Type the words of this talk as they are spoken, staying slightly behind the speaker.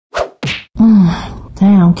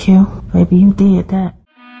Damn, Q. Baby, you did that.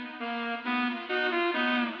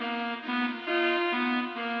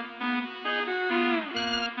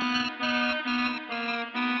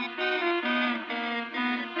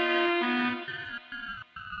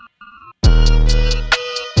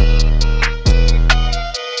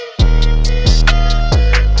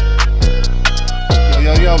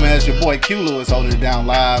 Yo, man, it's your boy Q Lewis holding it down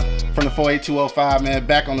live from the 48205, man.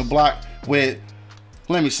 Back on the block with,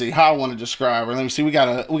 let me see how I want to describe her. Let me see. We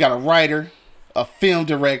got a writer, a film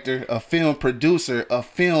director, a film producer, a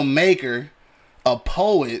filmmaker, a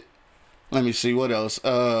poet. Let me see what else.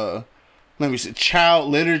 Let me see, child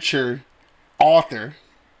literature author.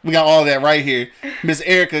 We got all that right here. Miss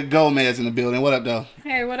Ericka Gomez in the building. What up, though?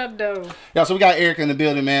 Hey, what up, though? Yo, so we got Ericka in the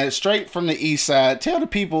building, man. Straight from the east side. Tell the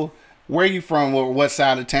people where you from, or what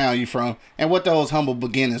side of town you from, and what those humble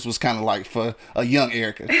beginnings was kind of like for a young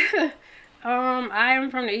Ericka. I am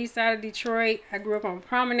from the east side of Detroit. I grew up on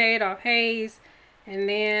Promenade off Hayes, and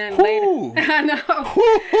then later, I know,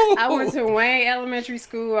 I went to Wayne Elementary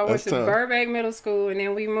School. I went to Burbank Middle School, and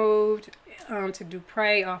then we moved to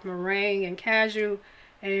Dupre off Moraine and Casual,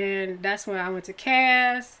 and that's when I went to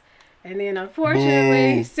Cass. And then,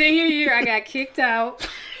 unfortunately, senior year, I got kicked out,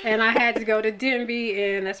 and I had to go to Denby,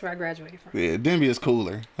 and that's where I graduated from. Yeah, Denby is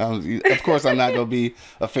cooler. Of course, I'm not going to be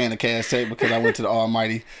a fan of Cass Tech because I went to the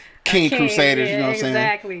almighty King Crusaders, yeah, you know what I'm saying?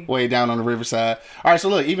 Exactly. Way down on the riverside. All right, so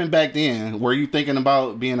look, even back then, were you thinking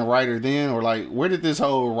about being a writer then? Or, like, where did this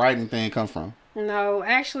whole writing thing come from? No,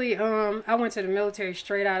 actually, I went to the military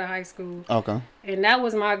straight out of high school. Okay. And that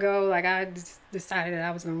was my goal. Like, I just decided that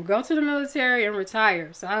I was going to go to the military and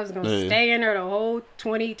retire. So I was going to stay in there the whole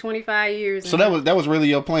 20, 25 years. So that was really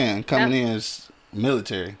your plan, coming in as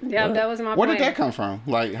military? Yeah, that was my plan. Where did that come from?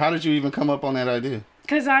 Like, how did you even come up on that idea?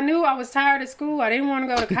 Because I knew I was tired of school. I didn't want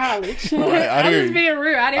to go to college. Right, I'm just being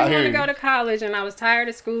real. I didn't want to go to college, and I was tired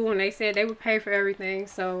of school, and they said they would pay for everything.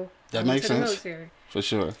 So that I went makes to the sense. military. For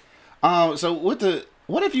sure. So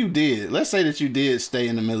what if you did? Let's say that you did stay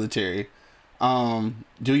in the military.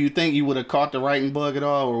 Do you think you would have caught the writing bug at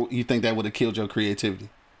all, or you think that would have killed your creativity?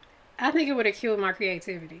 I think it would have killed my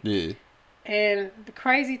creativity. Yeah. And the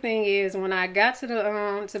crazy thing is, when I got to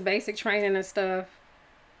the to basic training and stuff,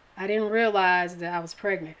 I didn't realize that I was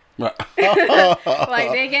pregnant. Right.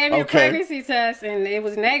 Like, they gave me a pregnancy test, and it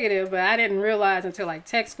was negative, but I didn't realize until like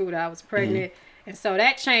tech school that I was pregnant. And so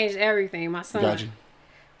that changed everything. My son. Gotcha.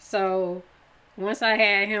 So once I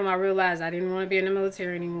had him, I realized I didn't want to be in the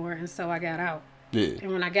military anymore, and so I got out. Yeah.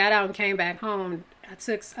 And when I got out and came back home, I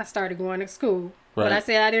started going to school. Right. But I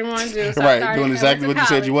said I didn't want to do. So right, doing exactly what you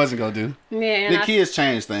said you wasn't gonna do. Yeah, and the kids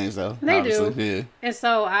change things though. They obviously. do. Yeah. And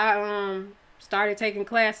so I started taking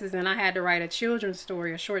classes, and I had to write a short children's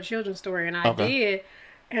story, and I did,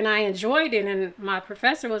 and I enjoyed it. And my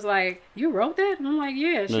professor was like, "You wrote that?" And I'm like,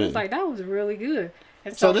 "Yeah." She was like, "That was really good."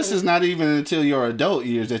 And so this is not even until your adult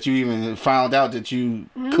years that you even found out that you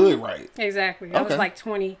could write. Exactly. I was like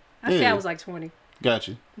 20. I say I was like 20.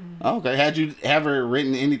 Gotcha. Okay. Had you ever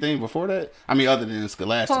written anything before that? I mean, other than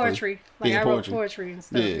scholastic Poetry. Like, I wrote poetry and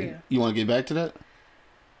stuff. Yeah. You want to get back to that?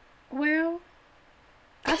 Well,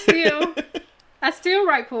 I still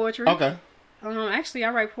write poetry. Okay. Actually,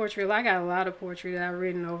 I write poetry. I got a lot of poetry that I've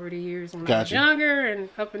written over the years when I was younger and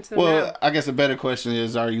up until now. Well, I guess a better question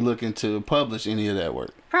is, are you looking to publish any of that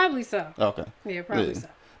work? Probably so. Okay. Yeah, probably so.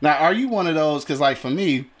 Now, are you one of those, because like for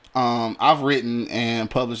me, I've written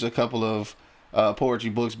and published a couple of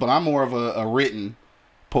poetry books, but I'm more of a written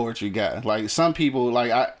poetry guy. Like, some people,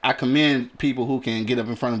 like I commend people who can get up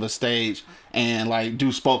in front of a stage and like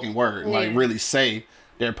do spoken word, like really say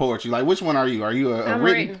their poetry. Like, which one are you? Are you a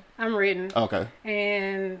written? I'm written. Okay.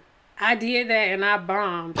 And I did that, and I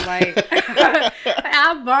bombed. Like,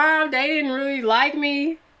 I bombed. They didn't really like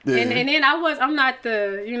me. Yeah. And then I'm not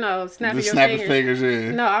the, snapping your fingers.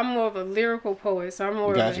 Yeah. No, I'm more of a lyrical poet. So I'm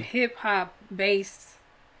more of a hip hop based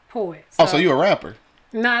poet. So, so you're a rapper?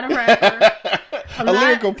 Not a rapper.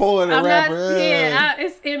 Lyrical poet and rapper.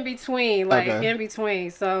 It's in between, in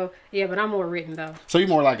between. So yeah, but I'm more written though. So you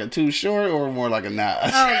more like a Too Short or more like a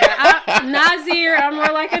Nas? Oh, God. Nasir, I'm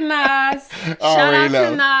more like a Nas. Shout out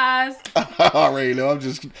to Nas. I already know. I'm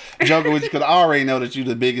just joking with you because I already know that you're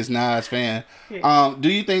the biggest Nas fan. Yeah.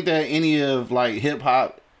 Do you think that any of like hip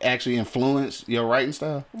hop actually influenced your writing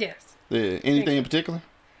style? Yes. Yeah. Anything in particular?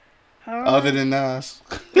 Other than Nas?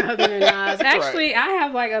 Other than Nas. Actually, I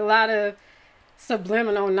have like a lot of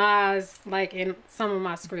subliminal Nas like in some of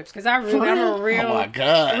my scripts because I'm a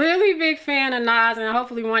really big fan of Nas, and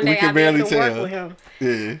hopefully one day I'll be able to work with him.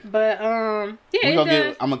 Yeah. But I'm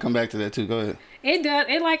gonna come back to that too. Go ahead. It does.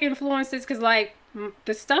 It like influences because like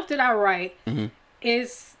the stuff that I write,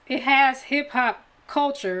 it has hip hop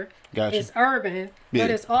culture. Gotcha. It's urban, Yeah.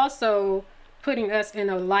 but it's also putting us in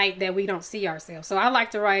a light that we don't see ourselves. So I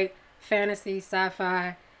like to write fantasy,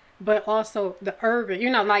 sci-fi, but also the urban. You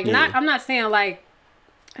know, like not. I'm not saying like,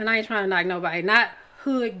 and I ain't trying to knock nobody. Not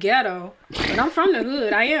hood ghetto, but I'm from the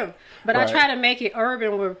hood. I am, but I try to make it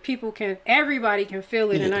urban where everybody can feel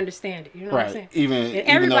it and understand it. You know what I'm saying? Even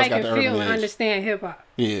everybody though it's got can feel and understand hip hop.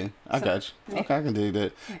 Yeah, I got you. Okay, I can dig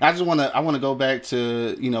that. I just want to go back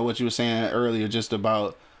to what you were saying earlier, just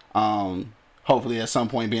about hopefully at some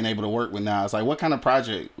point being able to work with Nas. Like, what kind of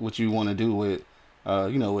project would you want to do with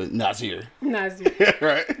with Nasir? Nasir.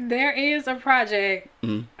 Right. There is a project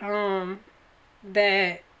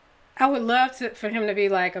that I would love for him to be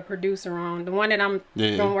like a producer on, the one that I'm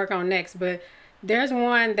gonna work on next. But there's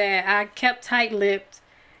one that I kept tight-lipped,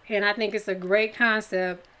 and I think it's a great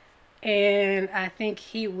concept, and I think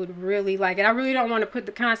he would really like it. I really don't want to put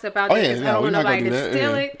the concept out there because I don't want nobody to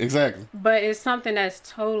steal it. Exactly. But it's something that's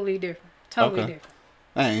totally different. Totally different.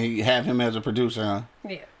 And you have him as a producer, huh?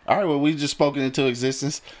 Yeah. All right, well, we just spoken into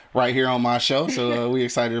existence right here on my show, so we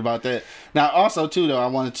excited about that. Now, also, too, though, I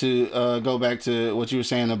wanted to go back to what you were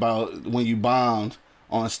saying about when you bombed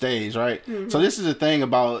on stage, right? Mm-hmm. So this is the thing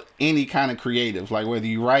about any kind of creative, like whether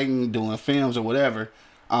you're writing, doing films, or whatever,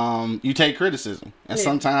 you take criticism. And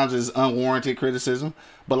sometimes it's unwarranted criticism.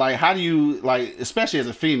 But, like, how do you, like, especially as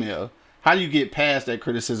a female, how do you get past that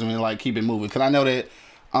criticism and, like, keep it moving? Because I know that,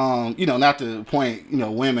 not to point,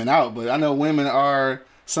 women out, but I know women are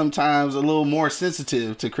sometimes a little more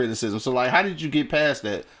sensitive to criticism. So, like, how did you get past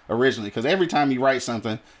that originally? Because every time you write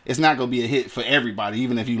something, it's not going to be a hit for everybody,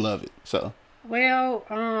 even if you love it. So, well,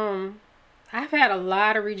 I've had a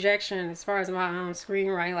lot of rejection as far as my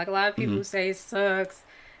screenwriting. Like, a lot of people say it sucks,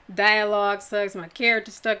 dialogue sucks, my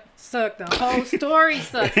character sucked, the whole story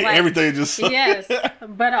sucks. Like, everything just sucks. Yes,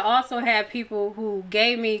 but I also had people who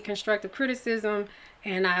gave me constructive criticism,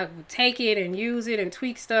 and I would take it and use it and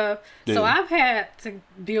tweak stuff. Yeah. So I've had to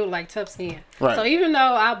build like tough skin. Right. So even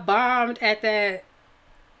though I bombed at that,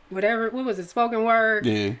 what was it, spoken word?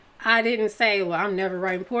 Yeah. I didn't say, well, I'm never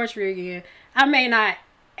writing poetry again. I may not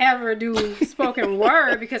ever do spoken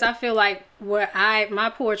word because I feel like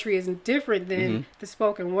my poetry is different than the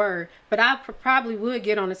spoken word. But I probably would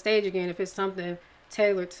get on the stage again if it's something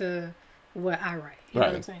tailored to what I write. You know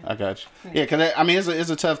what I'm saying? I got you. Yeah, because I mean, it's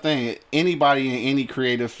a tough thing. Anybody in any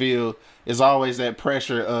creative field is always that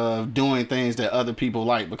pressure of doing things that other people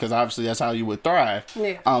like, because obviously that's how you would thrive.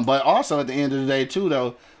 Yeah. But also at the end of the day too,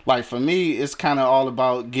 though, like for me, it's kind of all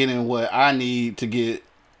about getting what I need to get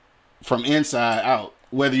from inside out,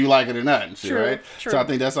 whether you like it or not. True, right? True. So I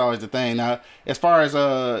think that's always the thing. Now, as far as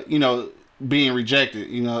being rejected,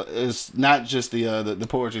 it's not just the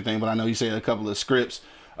poetry thing, but I know you said a couple of scripts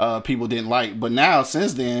people didn't like, but now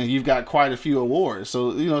since then you've got quite a few awards.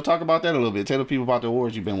 So talk about that a little bit. Tell the people about the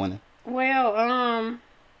awards you've been winning. Well,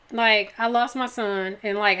 like I lost my son,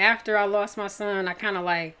 and like after I lost my son, I kind of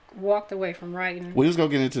like walked away from writing. We just gonna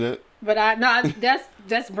get into that. But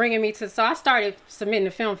that's bringing me to. So I started submitting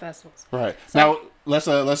to film festivals. Right. So now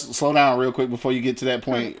let's slow down real quick before you get to that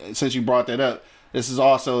point. Since you brought that up, this is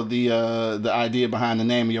also the idea behind the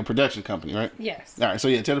name of your production company, right? Yes. All right. So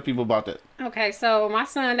yeah, tell the people about that. Okay. So my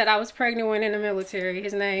son that I was pregnant with in the military,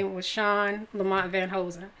 his name was Sean Lamont Van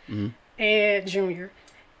Hosen, and Jr.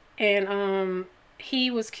 And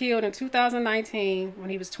he was killed in 2019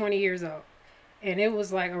 when he was 20 years old, and it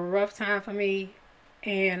was like a rough time for me.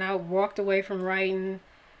 And I walked away from writing,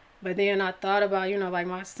 but then I thought about, like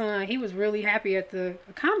my son, he was really happy at the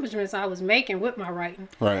accomplishments I was making with my writing.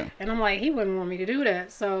 Right. And I'm like, he wouldn't want me to do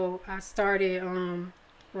that. So I started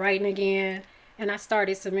writing again, and I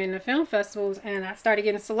started submitting to film festivals, and I started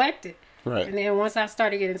getting selected. Right. And then once I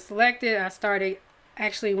started getting selected, I started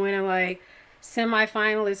actually winning like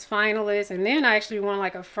semi-finalists, finalists, and then I actually won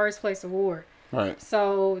like a first place award. Right.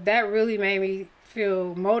 So that really made me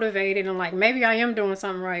feel motivated and like maybe I am doing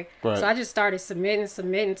something right. So I just started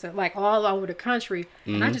submitting to like all over the country,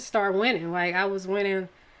 and I just started winning. Like I was winning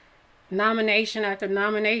nomination after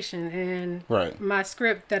nomination, and my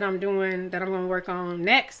script that I'm going to work on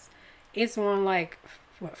next, it's won like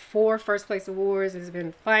 4 first place awards. It's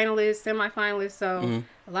been finalists, semi-finalists. So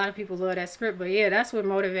a lot of people love that script. But yeah, that's what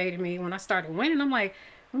motivated me when I started winning. I'm like,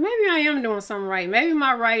 well, maybe I am doing something right. Maybe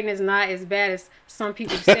my writing is not as bad as some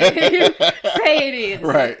people say it is.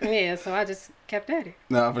 Right. Yeah, so I just kept at it.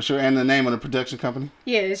 No, for sure. And the name of the production company?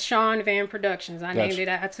 Yeah, it's Sean Van Productions. I named it.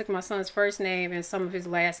 I took my son's first name and some of his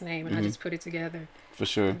last name, and I just put it together. For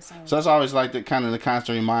sure. So that's always like the kind of the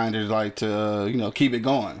constant reminder, like to keep it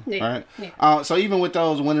going, right? Yeah. So even with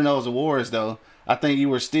winning those awards though, I think you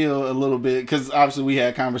were still a little bit, because obviously we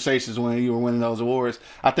had conversations when you were winning those awards.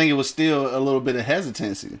 I think it was still a little bit of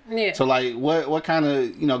hesitancy. Yeah. So like, what kind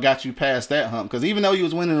of got you past that hump? Because even though you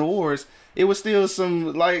was winning awards, it was still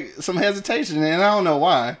some hesitation, and I don't know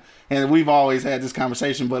why. And we've always had this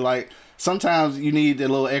conversation, but like sometimes you need a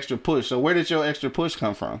little extra push. So where did your extra push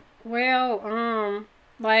come from? Well,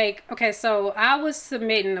 like, okay, so I was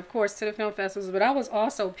submitting, of course, to the film festivals, but I was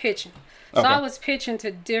also pitching. So I was pitching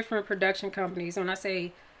to different production companies. When I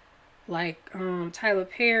say, like, Tyler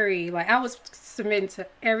Perry, like, I was submitting to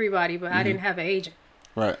everybody, but I didn't have an agent.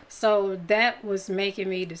 Right. So that was making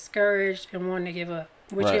me discouraged and wanting to give up,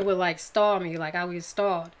 which it would, like, stall me. Like, I was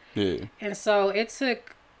stalled. Yeah. And so it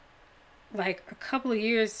took, like, a couple of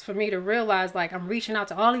years for me to realize, like, I'm reaching out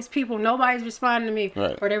to all these people, nobody's responding to me,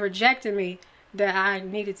 or they're rejecting me, that I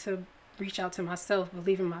needed to reach out to myself,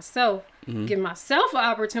 believe in myself, give myself an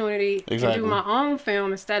opportunity to do my own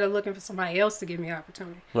film instead of looking for somebody else to give me an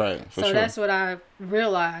opportunity. Right. So that's what I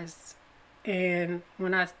realized. And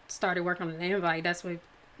when I started working on the invite, that's what,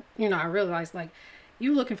 I realized, like,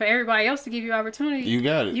 you looking for everybody else to give you opportunity. You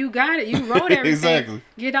got it. You got it. You wrote everything. Exactly.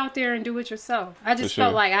 Get out there and do it yourself. I just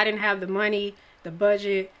felt like I didn't have the money, the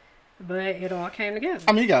budget, but it all came together.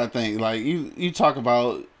 I mean, you got to think, like, you talk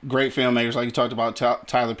about great filmmakers, like you talked about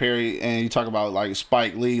Tyler Perry, and you talk about, like,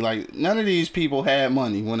 Spike Lee. Like, none of these people had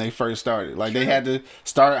money when they first started. Like, they had to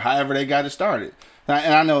start however they got it started.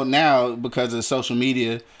 And I know now, because of social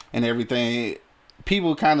media and everything,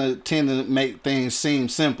 people kind of tend to make things seem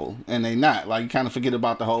simple, and they not. Like, you kind of forget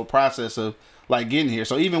about the whole process of, like, getting here.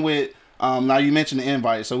 So even with, now you mentioned the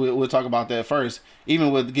invite, so we'll talk about that first.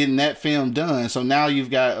 Even with getting that film done, so now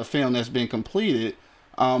you've got a film that's been completed,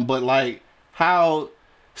 but like, how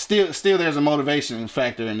still there's a motivation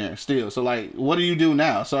factor in there still. So like, what do you do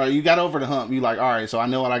now? So you got over the hump, you like, all right, so I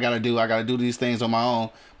know what I gotta do. I gotta do these things on my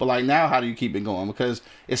own. But like, now how do you keep it going? Because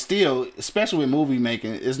it's still, especially with movie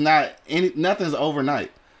making, it's nothing's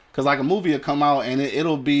overnight. Because like, a movie will come out and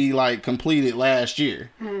it'll be like completed last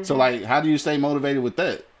year. So like, how do you stay motivated with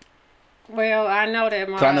that? Well, I know that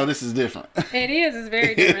I know this is different. It is. It's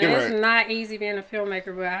very different. Right. It's not easy being a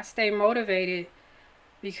filmmaker, but I stay motivated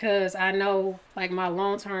because I know, like, my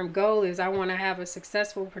long-term goal is I want to have a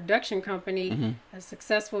successful production company, a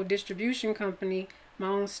successful distribution company, my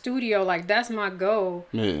own studio. Like, that's my goal.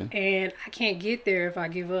 Yeah. And I can't get there if I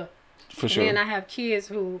give up. For sure. And then I have kids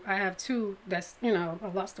I have two that's,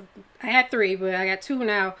 I had three, but I got two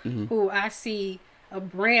now who I see a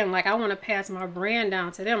brand. Like, I want to pass my brand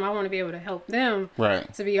down to them. I want to be able to help them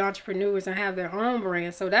to be entrepreneurs and have their own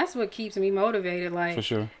brand. So that's what keeps me motivated. Like, for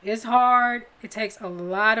sure, it's hard. It takes a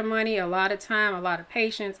lot of money, a lot of time, a lot of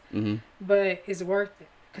patience, but it's worth it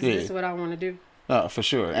because this is what I want to do. For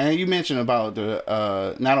sure. And you mentioned about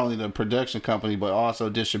the not only the production company but also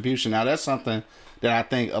distribution. Now that's something that I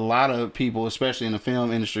think a lot of people, especially in the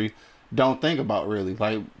film industry, don't think about really,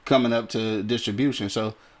 like coming up to distribution.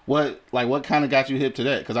 So what kind of got you hip to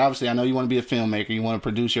that? Because obviously I know you want to be a filmmaker, you want to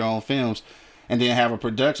produce your own films, and then have a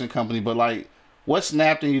production company. But like, what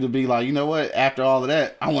snapped in you to be like, you know what? After all of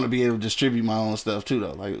that, I want to be able to distribute my own stuff too,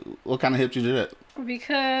 though. Like, what kind of hipped you to that?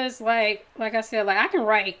 Because like I said, like I can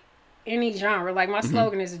write any genre. Like my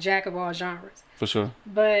slogan is a jack of all genres. For sure.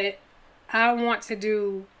 But I want to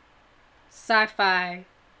do sci-fi,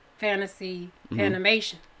 fantasy,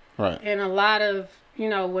 animation. Right. And a lot of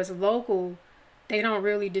what's local, they don't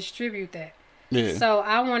really distribute that. Yeah. So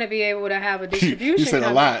I want to be able to have a distribution. You said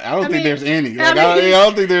company. A lot. I don't think there's any. Like, I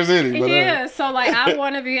don't think there's any. But, yeah. So like, I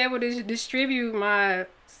want to be able to distribute my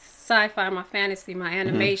sci-fi, my fantasy, my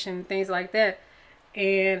animation, things like that.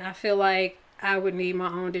 And I feel like I would need my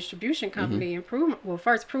own distribution company and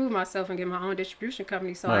first prove myself and get my own distribution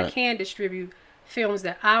company so I can distribute films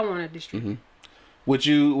that I want to distribute. Would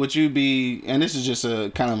you be, and this is just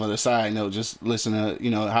a kind of a side note, just listen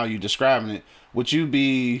to how you describing it. Would you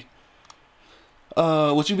be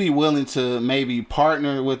willing to maybe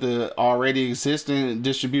partner with a already existing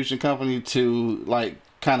distribution company to like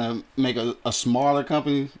kind of make a smaller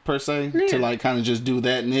company per se to like kind of just do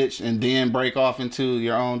that niche and then break off into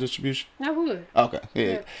your own distribution? I would. Okay,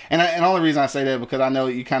 yeah. And the only reason I say that because I know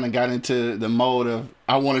you kind of got into the mode of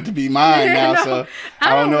I want it to be mine now, so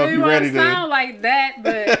I don't know really if you're ready to sound like that,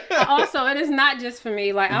 but also it is not just for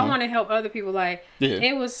me. Like I want to help other people. Like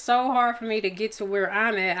it was so hard for me to get to where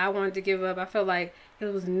I'm at. I wanted to give up. I felt like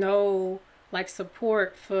there was no like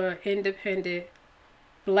support for independent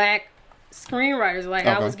Black screenwriters. Like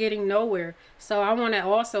I was getting nowhere. So I want to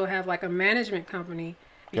also have like a management company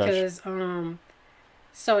because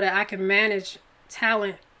so that I can manage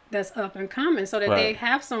talent that's up and coming, so that they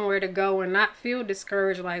have somewhere to go and not feel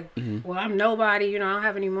discouraged. Like, well, I'm nobody. You know, I don't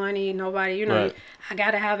have any money. Nobody. You know, I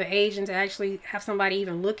got to have an agent to actually have somebody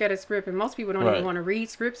even look at a script, and most people don't even want to read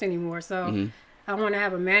scripts anymore. So. I want to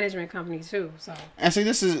have a management company too. So, and see,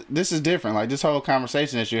 this is different. Like this whole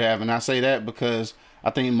conversation that you have, and I say that because I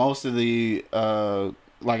think most of the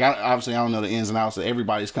obviously I don't know the ins and outs of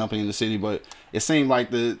everybody's company in the city, but it seemed like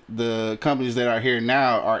the companies that are here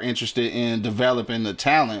now are interested in developing the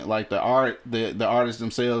talent, like the artists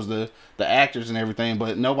themselves, the actors and everything.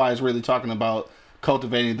 But nobody's really talking about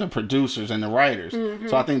cultivating the producers and the writers.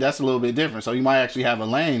 So I think that's a little bit different. So you might actually have a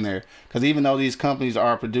lane there, because even though these companies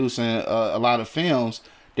are producing a lot of films,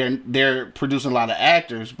 they're producing a lot of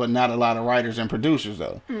actors, but not a lot of writers and producers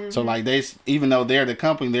though. So like even though they're the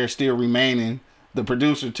company, they're still remaining the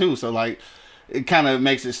producer too. So like it kind of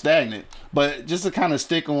makes it stagnant. But just to kind of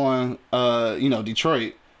stick on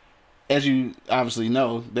Detroit, as you obviously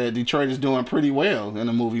know, that Detroit is doing pretty well in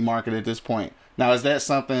the movie market at this point. Now, is that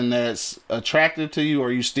something that's attractive to you, or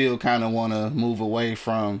you still kind of want to move away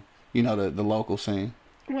from, the local scene?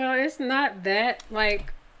 Well, it's not that.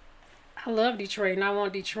 Like, I love Detroit, and I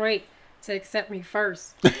want Detroit to accept me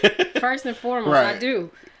first. First and foremost, I do.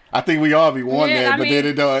 I think we all be wanting that, but then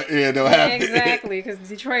it don't happen. Exactly, because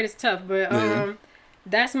Detroit is tough. But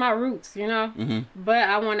that's my roots, But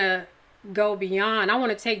I want to go beyond. I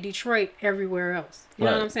want to take Detroit everywhere else. You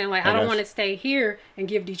know what I'm saying? Like, I don't want to stay here and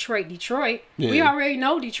give Detroit. We already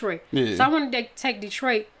know Detroit. So I want to take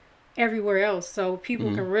Detroit everywhere else, so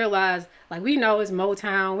people can realize, like, we know it's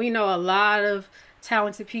Motown. We know a lot of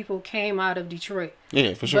talented people came out of Detroit.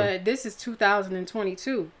 Yeah, for sure. But this is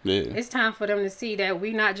 2022. Yeah. It's time for them to see that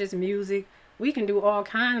we not just music. We can do all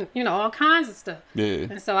kinds of stuff. Yeah.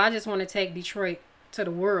 And so I just want to take Detroit to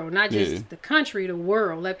the world, not just the country, the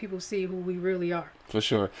world. Let people see who we really are. For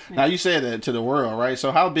sure. Yeah. Now, you said that to the world, right?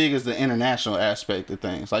 So how big is the international aspect of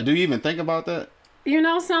things? Like, do you even think about that? You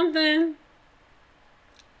know something?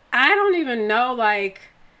 I don't even know, like,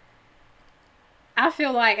 I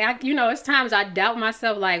feel like, it's times I doubt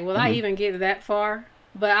myself, like, will I even get that far?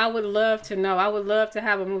 But I would love to know. I would love to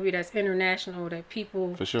have a movie that's international, that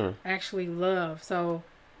people for sure actually love. So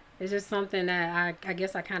it's just something that I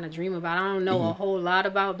guess I kind of dream about. I don't know a whole lot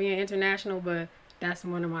about being international, but that's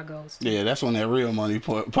one of my goals too. Yeah, that's when that real money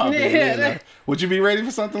pop in. Would you be ready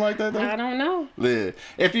for something like that though? I don't know. Yeah.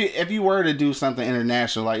 If you were to do something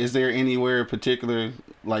international, like, is there anywhere particular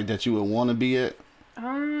like that you would want to be at?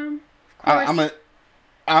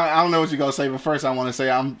 I don't know what you're gonna say, but first I want to say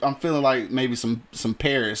I'm feeling like maybe some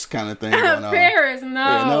Paris kind of thing going on. Paris, no.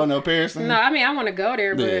 Yeah, no Paris thing? No, I mean I want to go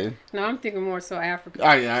there, but no, I'm thinking more so Africa.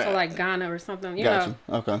 Oh yeah, so like Ghana or something. You know.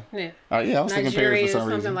 Okay. Yeah. Yeah, I was thinking Paris for some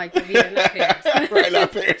reason. Something like that. Yeah, not Paris. Right,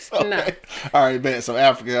 not Paris. Okay. No. All right, bet. So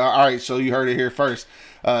Africa. All right, so you heard it here first.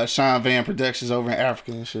 Sean Van Productions over in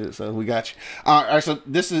Africa and shit. So we got you. All right, so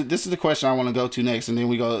this is the question I want to go to next, and then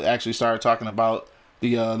we go actually start talking about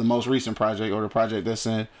the most recent project, or the project that's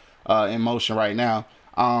in motion right now.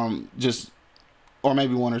 Or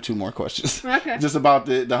maybe one or two more questions. Okay. Just about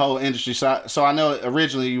the whole industry. So I know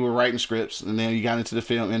originally you were writing scripts, and then you got into the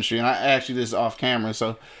film industry, and I asked you this off camera,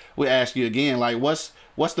 so we ask you again, like, what's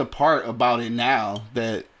the part about it now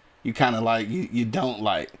that you kind of like you don't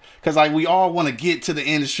like? Because like we all want to get to the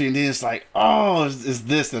industry, and then it's like, oh, it's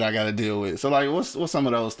this that I got to deal with. So like, what's some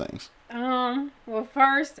of those things? Well,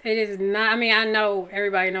 first, it is not, I mean, I know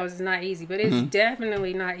everybody knows it's not easy, but it's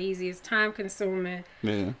definitely not easy. It's time consuming.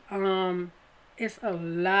 Yeah. It's a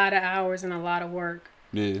lot of hours and a lot of work.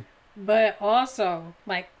 Yeah. But also,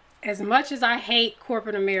 like, as much as I hate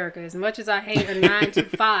corporate America, as much as I hate a 9 to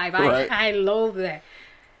 5, right. I loathe that.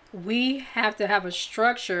 We have to have a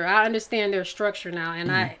structure. I understand their structure now, and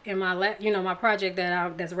my project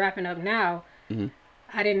that's wrapping up now,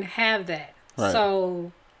 I didn't have that. Right.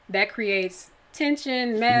 So that creates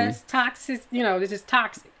tension, mess, toxic. It's just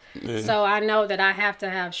toxic. Yeah. So I know that I have to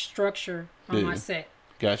have structure on my set.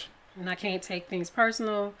 Gotcha. And I can't take things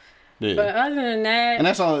personal. Yeah. But other than that,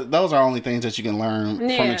 and those are only things that you can learn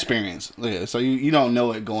from experience. Yeah. So you don't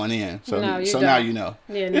know it going in. So now you know.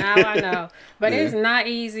 Yeah. Now I know. But it's not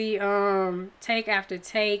easy. Take after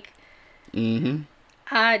take.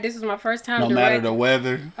 This was my first time. No matter the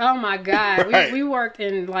weather. Oh my God. Right. We worked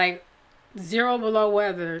in like 0 below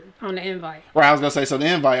weather on the invite. Right, I was gonna say, so the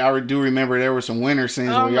invite, I do remember there were some winter scenes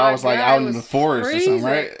where y'all was like out in the forest freezing. Or something,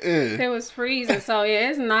 right? Yeah. It was freezing, so yeah,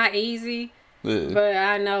 it's not easy. Yeah. But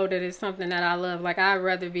I know that it's something that I love. Like, I'd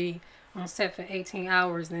rather be on set for 18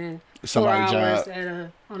 hours than 4 hours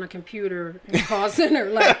on a computer in a call center.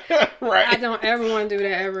 Like, right. I don't ever want to do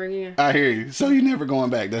that ever again. I hear you. So you're never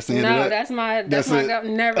going back. That's the end of that? No, that's my goal.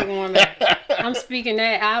 Never going back. I'm speaking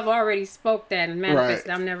that. I've already spoke that and manifested.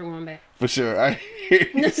 Right. I'm never going back. For sure. I hear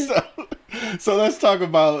you. So let's talk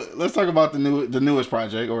about the newest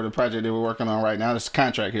project, or the project that we're working on right now. It's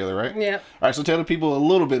Contract Healer, right? Yeah. All right. So tell the people a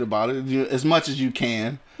little bit about it, as much as you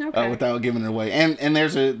can, without giving it away. And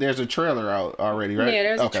there's a trailer out already, right? Yeah,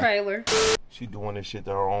 there's a trailer. She doing this shit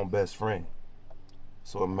to her own best friend.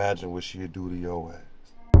 So imagine what she'd do to your ass.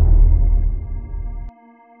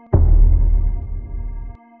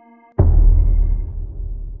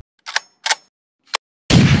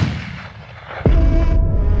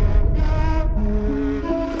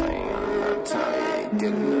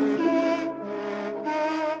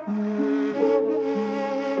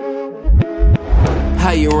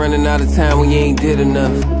 How you running out of time when you ain't did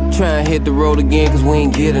enough? Try and hit the road again cause we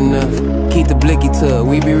ain't get enough. Keep the blicky tub,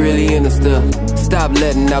 we be really into stuff. Stop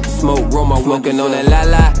letting out the smoke, roll my smoking on that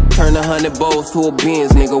la-la. Turn 100 bowls to a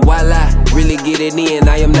Benz, nigga, why lie? Really get it in,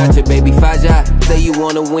 I am not your baby Faja. Say you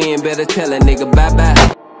wanna win, better tell a nigga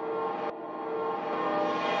bye-bye.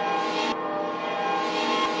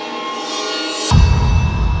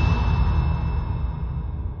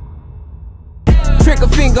 Trick a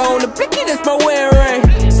finger on the blicky, that's my wearing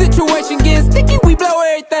ring. Situation getting sticky, we blow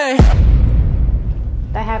everything.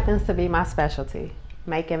 That happens to be my specialty.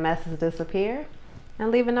 Making messes disappear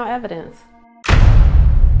and leaving no evidence.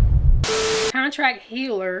 Contract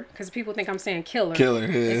healer, because people think I'm saying killer. Killer, yeah.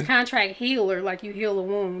 It's contract healer, like you heal a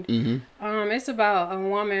wound. It's about a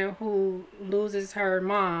woman who loses her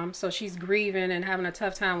mom, so she's grieving and having a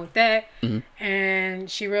tough time with that. And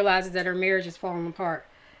she realizes that her marriage is falling apart.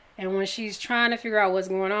 And when she's trying to figure out what's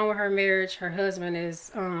going on with her marriage, her husband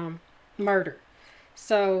is murdered.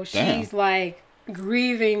 So she's like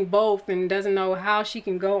grieving both and doesn't know how she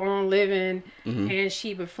can go on living. And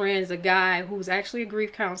she befriends a guy who's actually a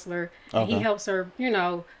grief counselor. And he helps her, you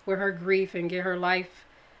know, with her grief and get her life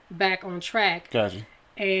back on track. Gotcha.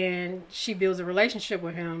 And she builds a relationship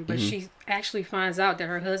with him, but she actually finds out that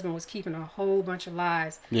her husband was keeping a whole bunch of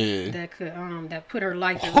lies that could that put her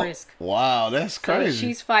life at risk. Wow, that's crazy. So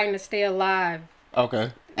she's fighting to stay alive.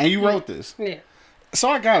 Okay. And you wrote this? Yeah. So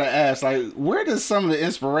I gotta ask, like, where does some of the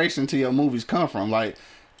inspiration to your movies come from? Like,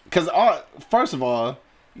 because first of all,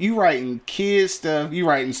 you writing kids stuff, you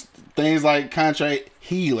writing things like Contract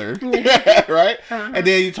Healer, right? And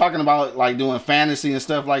then you're talking about like doing fantasy and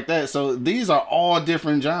stuff like that. So these are all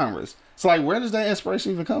different genres. So like, where does that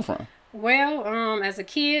inspiration even come from? Well, as a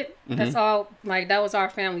kid, that's all, like, that was our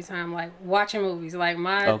family time, like watching movies. Like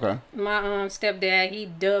my stepdad, he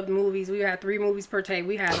dubbed movies. We had 3 movies per tape.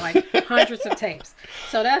 We had like hundreds of tapes.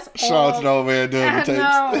 So that's all. Shout out to old man dubbing tapes.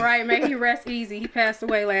 I know, right? May he rest easy. He passed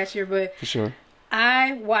away last year, but for sure.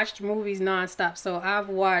 I watched movies nonstop. So I've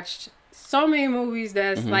watched so many movies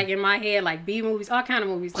that's like in my head, like B movies, all kind of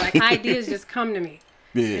movies. Like ideas just come to me.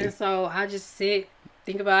 Yeah. And so I just sit,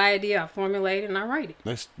 think about an idea, I formulate it, and I write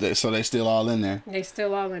it. So they still all in there? They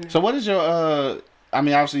still all in there. So what is your, I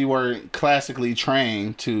mean, obviously you were classically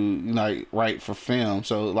trained to, like, write for film.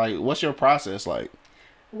 So, like, what's your process like?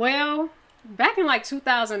 Well, back in like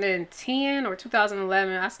 2010 or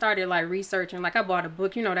 2011, I started like researching. Like I bought a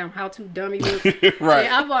book, you know, them how-to dummy book. Right.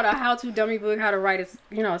 Yeah, I bought a how-to dummy book, how to write a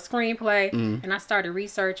screenplay, and I started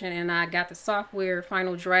researching, and I got the software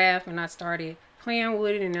Final Draft, and I started playing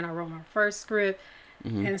with it, and then I wrote my first script,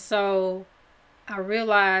 and so I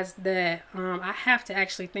realized that I have to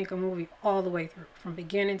actually think a movie all the way through, from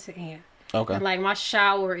beginning to end. Okay. And like my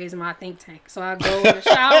shower is my think tank. So I go in the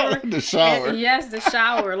shower. The shower. And, yes, the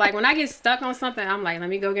shower. Like when I get stuck on something, I'm like, let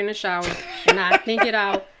me go get in the shower. And I think it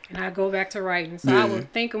out. And I go back to writing. So I will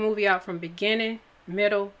think a movie out from beginning,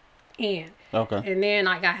 middle, end. Okay. And then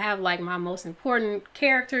like I have like my most important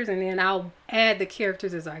characters. And then I'll add the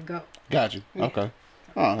characters as I go. Got you. Yeah. Okay.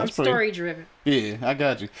 Oh, that's I'm story driven. Yeah, I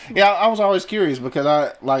got you. Yeah, I was always curious because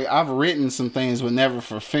I've written some things but never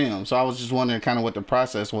for film, so I was just wondering kind of what the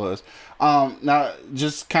process was. Now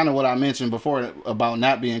just kind of what I mentioned before about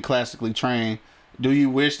not being classically trained. Do you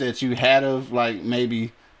wish that you had of like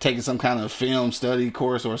maybe taken some kind of film study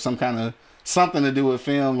course or some kind of something to do with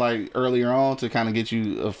film like earlier on to kind of get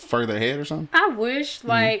you further ahead or something? I wish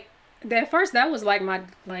like. At first, that was like my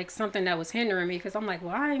something that was hindering me because I'm like,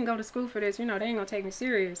 well, I didn't go to school for this. You know, they ain't gonna take me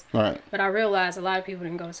serious. Right. But I realized a lot of people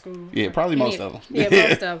didn't go to school. Yeah, probably most of them. Yeah,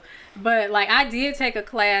 most of them. But like, I did take a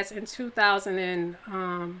class in 2000 and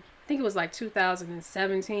I think it was like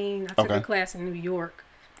 2017. I took a class in New York.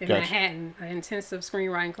 in Gotcha. Manhattan, an intensive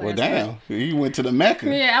screenwriting class. Well, damn, you went to the Mecca.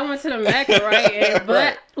 Yeah, I went to the Mecca, right? And,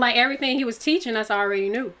 but like everything he was teaching us, I already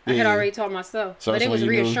knew. I had already taught myself. So but it was you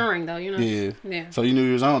reassuring, though, you know. Yeah. So you knew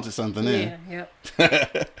you was on to something then. Yeah. All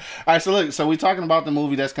right. So look. So we're talking about the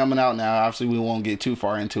movie that's coming out now. Obviously, we won't get too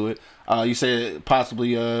far into it. You said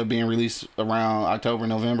possibly being released around October,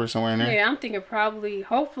 November, somewhere in there. Yeah, I'm thinking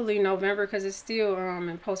hopefully November, because it's still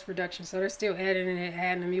in post production, so they're still editing it,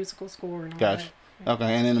 adding the musical score and all Gotcha. that.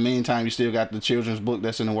 Okay. And in the meantime, you still got the children's book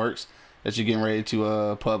that's in the works that you're getting ready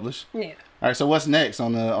to publish. Yeah. All right. So what's next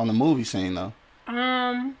on the movie scene though?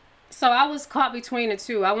 So I was caught between the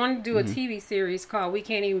two. I wanted to do a TV series called We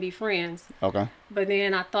Can't Even Be Friends. Okay. But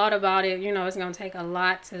then I thought about it. You know, it's gonna take a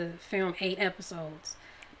lot to film 8 episodes.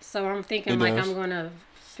 So I'm thinking I'm gonna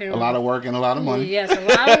film a lot of work and a lot of money. Yes, a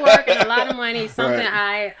lot of work and a lot of money. Something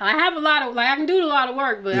I have a lot of, like, I can do a lot of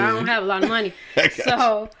work, but I don't have a lot of money.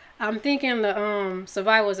 So I'm thinking the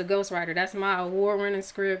Survival as a Ghostwriter. That's my award-winning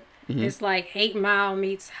script. It's like 8 Mile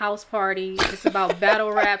meets House Party. It's about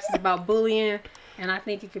battle raps. It's about bullying, and I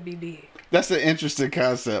think it could be big. That's an interesting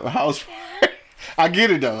concept. House Party. I get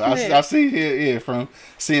it though. I see here from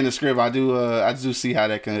seeing the script. I do see how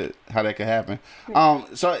that could happen.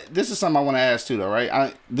 So this is something I want to ask too though,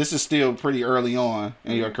 right? This is still pretty early on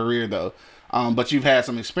in your career though. But you've had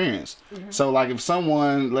some experience. So like if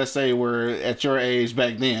someone, let's say were at your age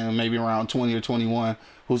back then, maybe around 20 or 21,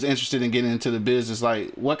 who's interested in getting into the business,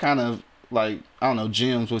 like what kind of, like, I don't know,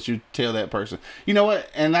 gems would you tell that person? You know what?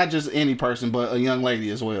 And not just any person, but a young lady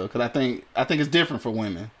as well. Because I think it's different for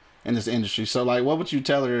women in this industry. So like what would you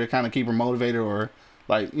tell her to kind of keep her motivated, or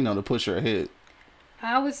like, you know, to push her ahead?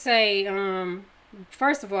 I would say,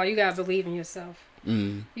 first of all, you gotta believe in yourself.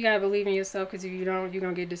 You gotta believe in yourself, because if you don't, you're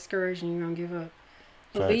gonna get discouraged and you're gonna give up.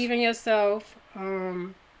 Believe in yourself.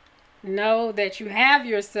 Know that you have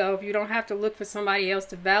yourself. You don't have to look for somebody else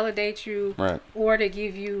to validate you, or to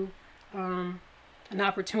give you an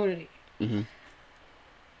opportunity.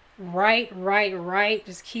 Write.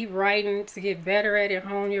 Just keep writing to get better at it.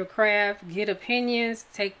 Hone your craft. Get opinions.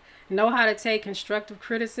 Know how to take constructive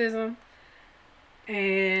criticism.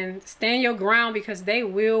 And stand your ground, because they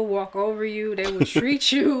will walk over you. They will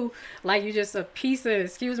treat you like you just a piece of,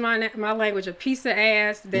 excuse my language, a piece of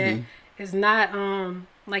ass that is not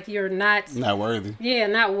like you're not worthy. Yeah,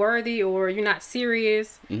 not worthy, or you're not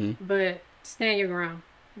serious. But stand your ground.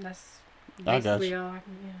 That's basically all.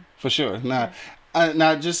 For sure. Now,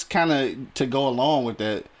 just kind of to go along with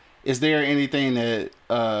that, is there anything that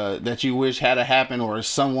that you wish had happened, or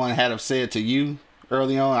someone had have said to you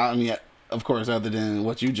early on? I mean, of course, other than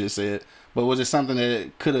what you just said, but was it something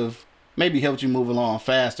that could have maybe helped you move along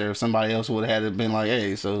faster if somebody else would have been like,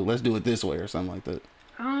 hey, so let's do it this way, or something like that?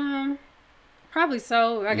 Probably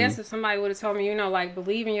so. I guess if somebody would have told me, you know, like,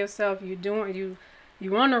 believe in yourself,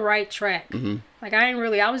 you're on the right track. Like,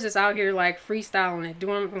 I was just out here like freestyling it,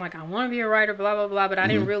 doing like, I want to be a writer, blah blah blah, but I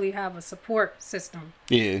didn't really have a support system.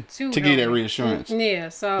 To get that reassurance.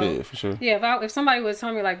 So for sure. If somebody was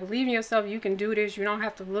telling me, like, believe in yourself, you can do this, you don't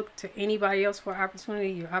have to look to anybody else for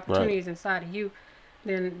opportunity, your opportunity is inside of you,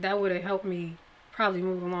 then that would have helped me probably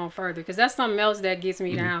move along further, because that's something else that gets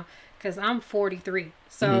me down, because I'm 43,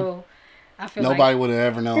 so I feel nobody would have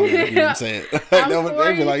ever known that if you didn't say it.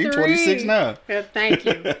 They'd be like, you're 26 now. Thank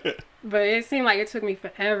you. But it seemed like it took me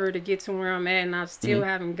forever to get to where I'm at, and I still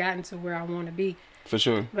haven't gotten to where I want to be. For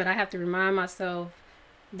sure. But I have to remind myself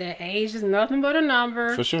that age is nothing but a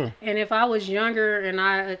number. For sure. And if I was younger, and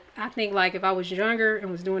I think, like, if I was younger and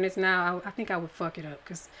was doing this now, I think I would fuck it up,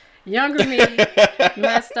 because younger me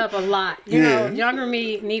messed up a lot. You know, younger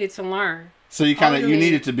me needed to learn. So you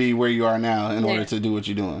needed to be where you are now in order to do what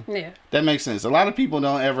you're doing. Yeah. That makes sense. A lot of people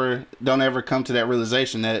don't ever come to that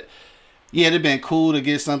realization that, it'd been cool to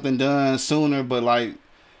get something done sooner, but like,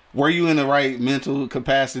 were you in the right mental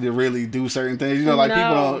capacity to really do certain things? You know, like,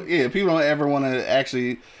 people don't ever want to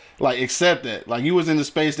actually, like, accept that. Like, you was in the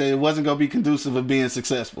space that it wasn't going to be conducive of being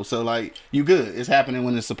successful. So, like, you good. It's happening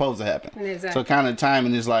when it's supposed to happen. Exactly. So, kind of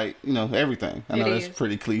timing is, like, you know, everything. I know that's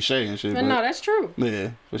pretty cliche and shit. But no, that's true.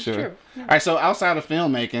 Yeah, for sure. True. All right, so outside of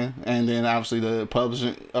filmmaking, and then obviously the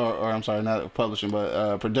publishing, or I'm sorry, not publishing,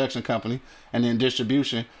 but production company, and then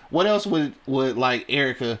distribution, what else would like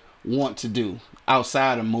Ericka want to do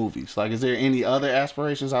outside of movies? Like, is there any other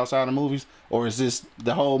aspirations outside of movies, or is this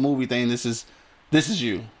the whole movie thing? This is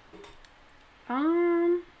you.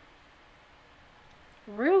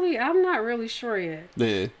 Really, I'm not really sure yet.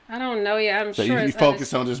 Yeah. I don't know yet. I'm so sure you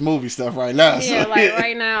focus on this movie stuff right now. Yeah, so. like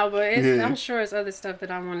right now, but I'm sure it's other stuff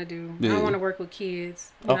that I want to do. Yeah. I want to work with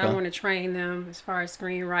kids. Okay. I want to train them as far as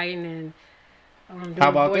screenwriting and doing How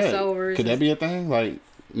about voiceovers. that? Could that be a thing? Like,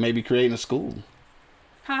 maybe creating a school?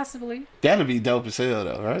 Possibly. That'd be dope as hell,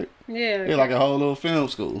 though, right? Yeah. Yeah, like a whole little film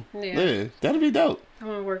school. Yeah, that'd be dope. I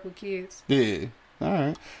want to work with kids. Yeah. All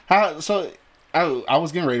right. I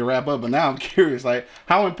was getting ready to wrap up, but now I'm curious. Like,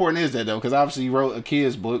 how important is that though? Because obviously you wrote a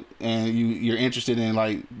kids book, and you're interested in,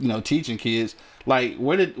 like, you know, teaching kids. Like,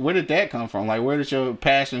 where did that come from? Like, where did your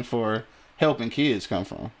passion for helping kids come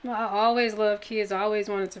from? Well, I always loved kids. I always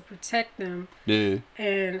wanted to protect them. Yeah.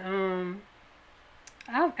 And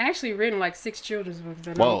I've actually written like 6 children's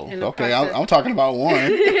books. Whoa. Okay, I'm talking about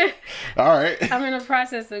one. All right. I'm in the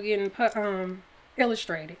process of getting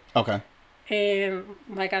illustrated. Okay. And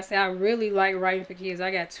like I said, I really like writing for kids.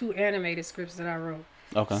 I got 2 animated scripts that I wrote.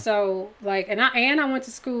 Okay. So like, and I went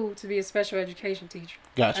to school to be a special education teacher.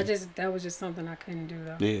 Gotcha. That was just something I couldn't do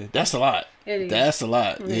though. Yeah, that's a lot. It is. That's a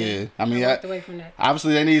lot. Yeah. I mean, I walked away from that.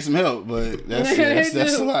 Obviously they need some help, but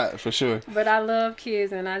that's a lot for sure. But I love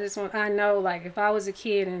kids, and I know, like, if I was a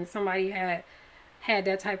kid and somebody had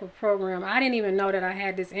that type of program, I didn't even know that I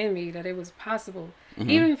had this in me, that it was possible. Mm-hmm.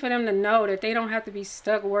 Even for them to know that they don't have to be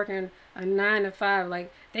stuck working a 9 to 5,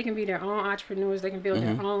 like, they can be their own entrepreneurs, they can build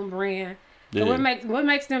their own brand. Yeah. So what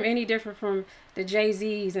makes them any different from the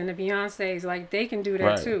Jay-Z's and the Beyoncé's? Like, they can do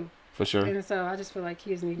that too. For sure. And so I just feel like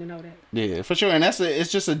kids need to know that. Yeah, for sure. And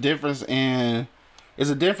it's just a difference in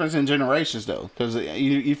generations though, because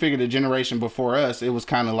you figure the generation before us, it was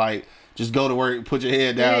kind of like, just go to work, put your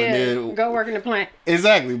head down, and then go work in the plant.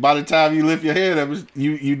 Exactly. By the time you lift your head up,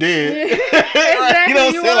 you did. Exactly.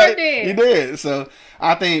 Right? You were dead. You did. So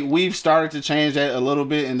I think we've started to change that a little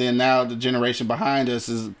bit, and then now the generation behind us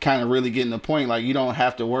is kind of really getting the point. Like, you don't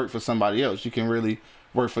have to work for somebody else. You can really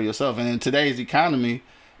work for yourself. And in today's economy,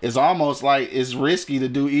 it's almost like it's risky to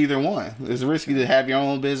do either one. It's risky to have your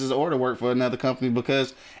own business or to work for another company,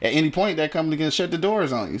 because at any point that company can shut the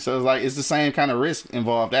doors on you. So it's like, it's the same kind of risk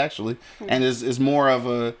involved actually. And it's more of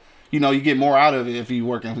a, you know, you get more out of it if you're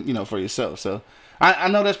working, you know, for yourself. So I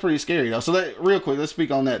know that's pretty scary though. So real quick, let's speak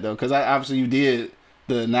on that though, because obviously you did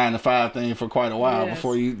the 9 to 5 thing for quite a while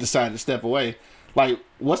before you decided to step away. Like,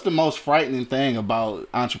 what's the most frightening thing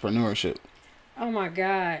about entrepreneurship? Oh my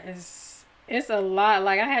God, it's a lot.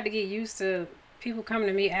 Like, I had to get used to people coming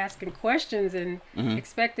to me asking questions and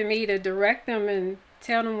expecting me to direct them and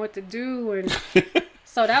tell them what to do. And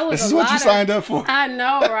so that was this is what you signed up for. I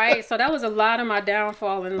know, right? So that was a lot of my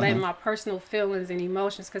downfall and letting my personal feelings and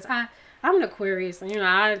emotions, because I'm an Aquarius, and you know,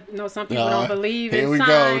 I know some people don't believe in signs.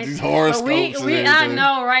 Here we go, these horoscopes. I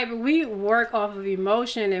know, right? But we work off of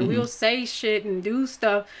emotion, and we'll say shit and do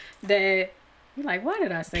stuff that you're like, why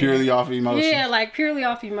did I say purely that? Off emotion? Yeah, like purely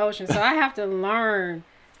off emotion. So I have to learn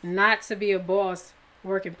not to be a boss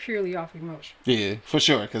working purely off emotion. Yeah, for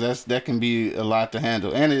sure, because that can be a lot to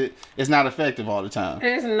handle, and it's not effective all the time.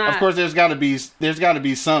 It's not. Of course, there's got to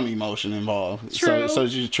be some emotion involved. True. So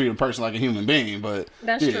you treat a person like a human being, but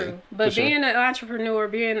that's true. But being an entrepreneur,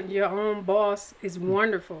 being your own boss is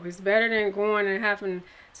wonderful. It's better than going and having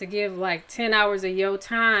to give like 10 hours of your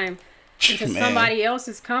time into somebody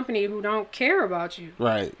else's company who don't care about you.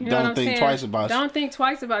 Right. You know don't think twice about you. Don't think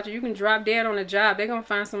twice about you. You can drop dead on a job. They're going to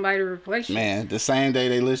find somebody to replace you. Man, the same day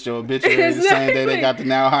they list your obituary, the same day they got the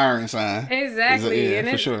now hiring sign. Exactly.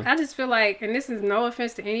 Yeah, for sure. I just feel like, and this is no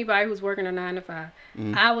offense to anybody who's working a 9 to 5.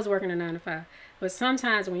 I was working a 9 to 5. But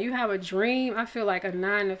sometimes when you have a dream, I feel like a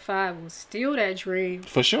 9 to 5 will steal that dream.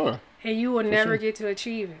 For sure. And you will never get to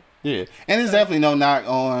achieve it. Yeah, and there's definitely no knock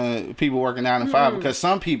on people working 9 to 5, because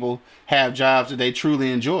some people have jobs that they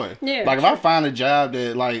truly enjoy. Yeah, like if I find a job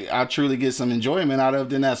that like I truly get some enjoyment out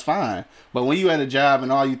of, then that's fine. But when you at a job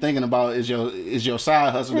and all you thinking about is your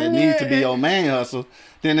side hustle that needs to be your main hustle,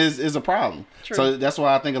 then it's a problem. True. So that's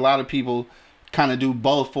why I think a lot of people kind of do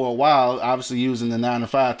both for a while, obviously using the 9 to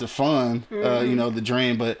 5 to fund you know, the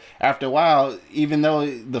dream, but after a while, even though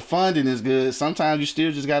the funding is good, sometimes you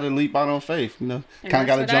still just got to leap out on faith, you know, kind of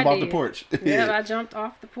got to jump off the porch. Yeah, I jumped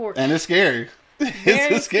off the porch, and it's scary.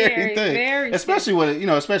 It's a scary thing, very especially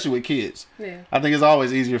with kids. Yeah, I think it's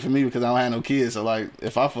always easier for me because I don't have no kids, so like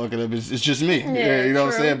if I fuck it up, it's just me. Yeah, you know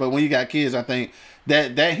what I'm saying. But when you got kids, I think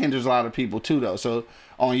that hinders a lot of people too, though. So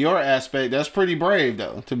on your aspect, that's pretty brave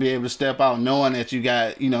though, to be able to step out knowing that you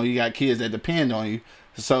got kids that depend on you.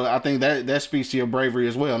 So I think that speaks to your bravery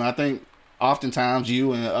as well. And I think oftentimes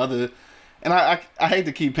you and I hate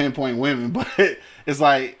to keep pinpointing women, but it's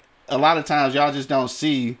like a lot of times y'all just don't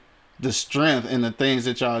see the strength in the things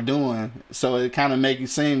that y'all doing. So it kind of make you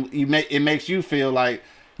seem, it makes you feel like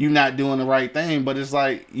you're not doing the right thing, but it's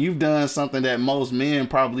like you've done something that most men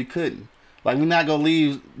probably couldn't. Like, we're not gonna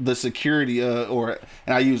leave the security and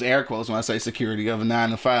I use air quotes when I say security, of a 9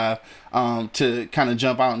 to 5 to kind of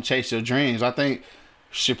jump out and chase your dreams. I think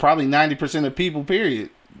probably 90% of people, period,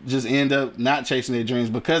 just end up not chasing their dreams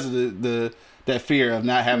because of that fear of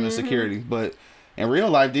not having the security. But in real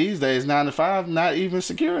life these days, 9 to 5, not even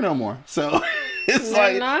secure no more. So it's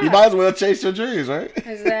like you might as well chase your dreams, right?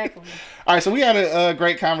 Exactly. All right, so we had a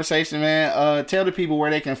great conversation, man. Tell the people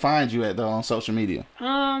where they can find you at though on social media.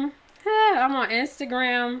 Yeah, I'm on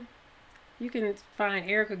Instagram. You can find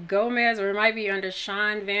Ericka Gomez, or it might be under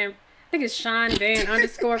Sean Van. I think it's Sean Van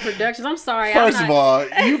 _Productions. I'm sorry. First of all,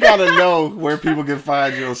 you gotta know where people can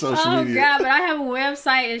find you on social media. Oh God, but I have a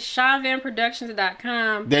website. It's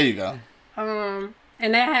SeanVanProductions.com. There you go.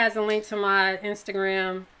 And that has a link to my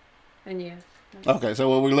Instagram. And yeah. Okay, so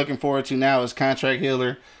what we're looking forward to now is Contract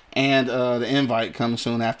Healer and the invite coming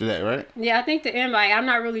soon after that, right? Yeah, I think the invite. I'm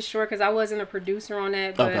not really sure because I wasn't a producer on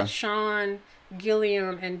that, but okay. Sean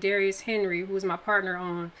Gilliam and Darius Henry, who was my partner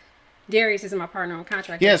on. Darius is my partner on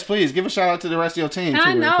Contract. Yes, please give a shout out to the rest of your team.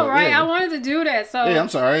 I know, right? Yeah. I wanted to do that. So yeah, I'm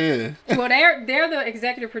sorry. Yeah. Well, they're the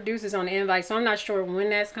executive producers on the invite, so I'm not sure when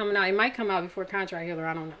that's coming out. It might come out before Contract Healer.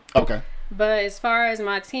 I don't know. Okay. But as far as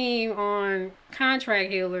my team on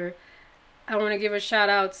Contract Healer, I want to give a shout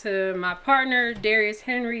out to my partner Darius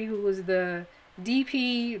Henry, who was the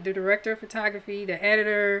DP, the director of photography, the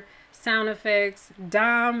editor, sound effects.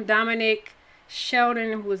 Dominic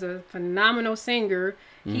Sheldon, who was a phenomenal singer.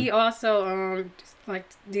 He also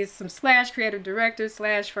did some / creative director /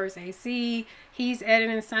 first AC. He's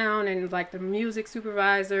editing sound and like the music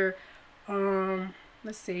supervisor.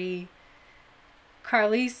 Let's see.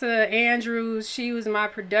 Carlisa Andrews, she was my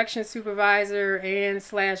production supervisor and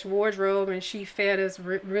 / wardrobe, and she fed us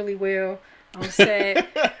really well on set.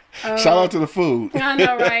 Shout out to the food. I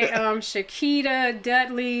know, right? Shakita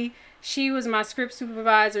Dudley, she was my script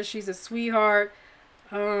supervisor. She's a sweetheart.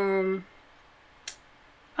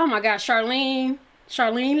 Oh my gosh, Charlene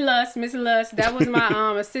Lust, Miss Lust. That was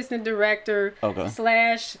my assistant director /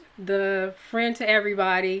 the friend to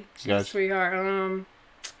everybody. She's a sweetheart.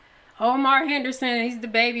 Omar Henderson, he's the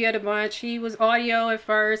baby of the bunch. He was audio at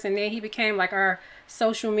first, and then he became like our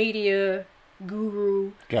social media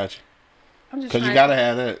guru. Gotcha. Because you gotta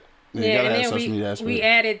have that. You yeah, gotta and have then social media we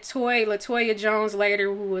added LaToya Jones later,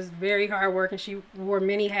 who was very hard working. She wore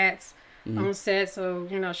many hats on set, so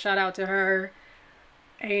shout out to her.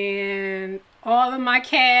 And all of my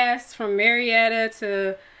cast, from Marietta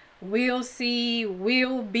to Will C,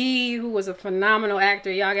 Will B, who was a phenomenal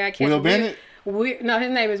actor. Y'all got to catch Will Bennett? No,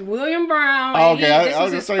 his name is William Brown. Oh, okay, I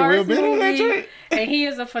was going to say Will Bennett. And he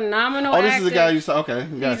is a phenomenal actor. Oh, this is the guy you saw. Okay,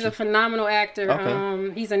 he's a phenomenal actor.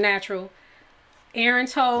 Okay. He's a natural. Aaron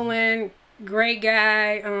Tolan, great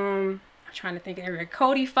guy. I'm trying to think of everybody.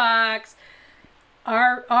 Cody Fox,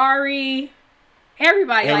 Ari.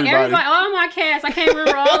 Everybody, all my cast. I can't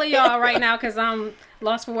remember all of y'all right now because I'm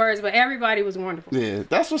lost for words, but everybody was wonderful. Yeah,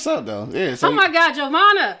 that's what's up, though. Yeah. So oh, my God,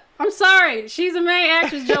 Giovanna. I'm sorry. She's a main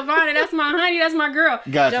actress, Giovanna. That's my honey. That's my girl.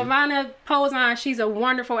 Gotcha. Giovanna Posen. She's a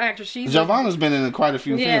wonderful actress. Giovanna's been in quite a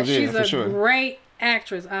few films, she's for sure. She's a great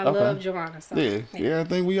actress. I love Giovanna. So, yeah, I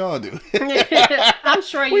think we all do. I'm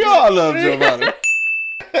sure you We all love Giovanna.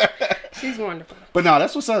 She's wonderful. But no,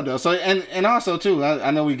 that's what's up though. So and also too,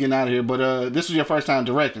 I know we getting out of here, but this was your first time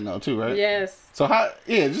directing though too, right? Yes. So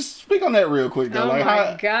just speak on that real quick though. Oh like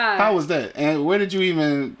my God. How was that? And where did you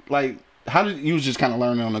even how did you was just kind of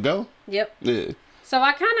learning on the go? Yep. Yeah. So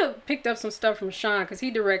I kind of picked up some stuff from Sean because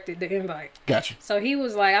he directed the invite. Gotcha. So he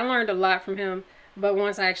was like, I learned a lot from him, but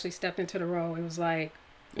once I actually stepped into the role, it was like,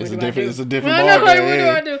 it's a different ball game. What do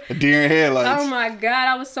I do? A deer in headlights. Oh my God,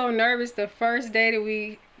 I was so nervous the first day that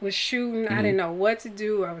we was shooting. I didn't know what to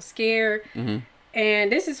do. I was scared.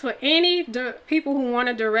 And this is for any people who want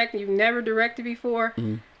to direct and you've never directed before.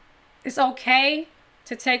 It's okay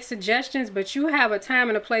to take suggestions, but you have a time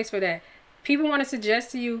and a place for that. People want to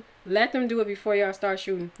suggest to you, let them do it before y'all start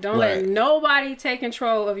shooting. Don't let nobody take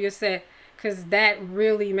control of your set, because that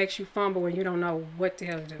really makes you fumble and you don't know what the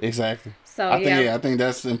hell to do. Exactly. So I think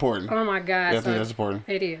that's important. Oh my God. Yeah, I think that's important.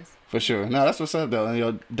 It is. For sure. No, that's what's up though.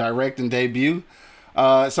 Your directing debut.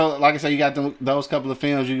 So like I said, you got those couple of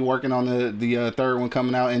films. You're working on the third one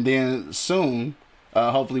coming out, and then soon,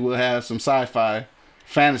 hopefully, we'll have some sci-fi,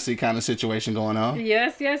 fantasy kind of situation going on.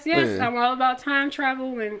 Yes. Yeah. I'm all about time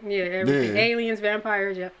travel and everything. Yeah. Aliens,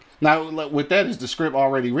 vampires. Yep. Now, with that, is the script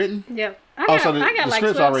already written? Yep. I got the like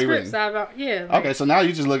script's 12 already scripts. written. Okay, so now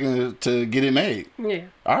you're just looking to get it made. Yeah.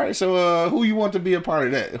 All right. So, who you want to be a part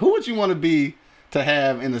of that? Who would you want to be to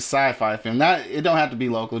have in the sci-fi film? It don't have to be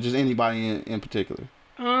local. Just anybody in particular.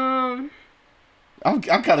 I'm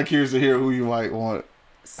kind of curious to hear who you might want.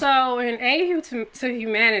 So in A to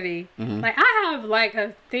Humanity, like I have like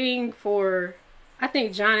a thing for. I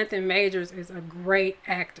think Jonathan Majors is a great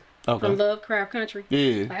actor. from Lovecraft Country.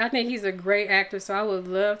 Yeah. Like, I think he's a great actor, so I would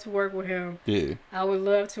love to work with him. Yeah. I would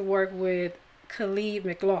love to work with Khalid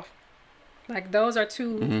McLaughlin. Like, those are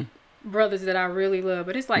two brothers that I really love.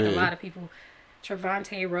 But it's like a lot of people.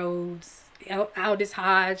 Trevante Rhodes, Aldous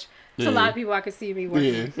Hodge. There's a lot of people I could see me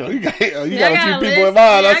working with. You got a few people in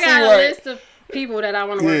mind. I got a list of people that I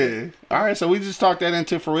want to work with. All right, so we just talked that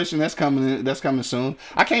into fruition. That's coming soon.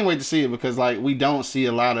 I can't wait to see it because like we don't see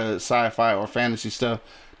a lot of sci-fi or fantasy stuff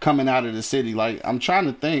coming out of the city. Like I'm trying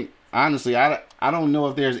to think. Honestly, I don't know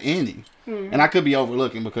if there's any. And I could be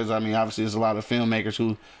overlooking because I mean obviously there's a lot of filmmakers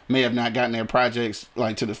who may have not gotten their projects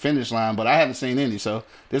like to the finish line, but I haven't seen any. So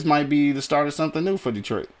this might be the start of something new for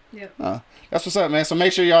Detroit. Yeah. That's what's up, man. So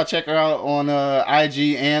make sure y'all check her out on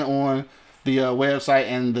IG and on the website,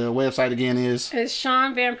 and the website again is? It's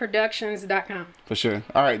SeanVanProductions.com. For sure.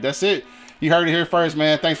 All right, that's it. You heard it here first,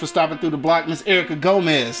 man. Thanks for stopping through the block. Miss Ericka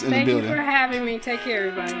Gomez in the building. Thank you for having me. Take care,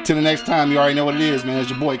 everybody. Till the next time, you already know what it is, man. It's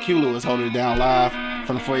your boy Q Lewis holding it down live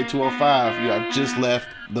from the 48205. You have just left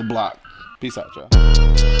the block. Peace out, y'all.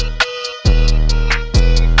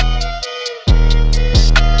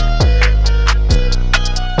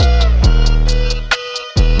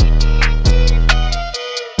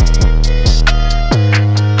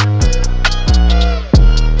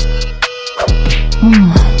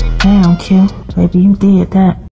 Damn, Q. Baby, you did that.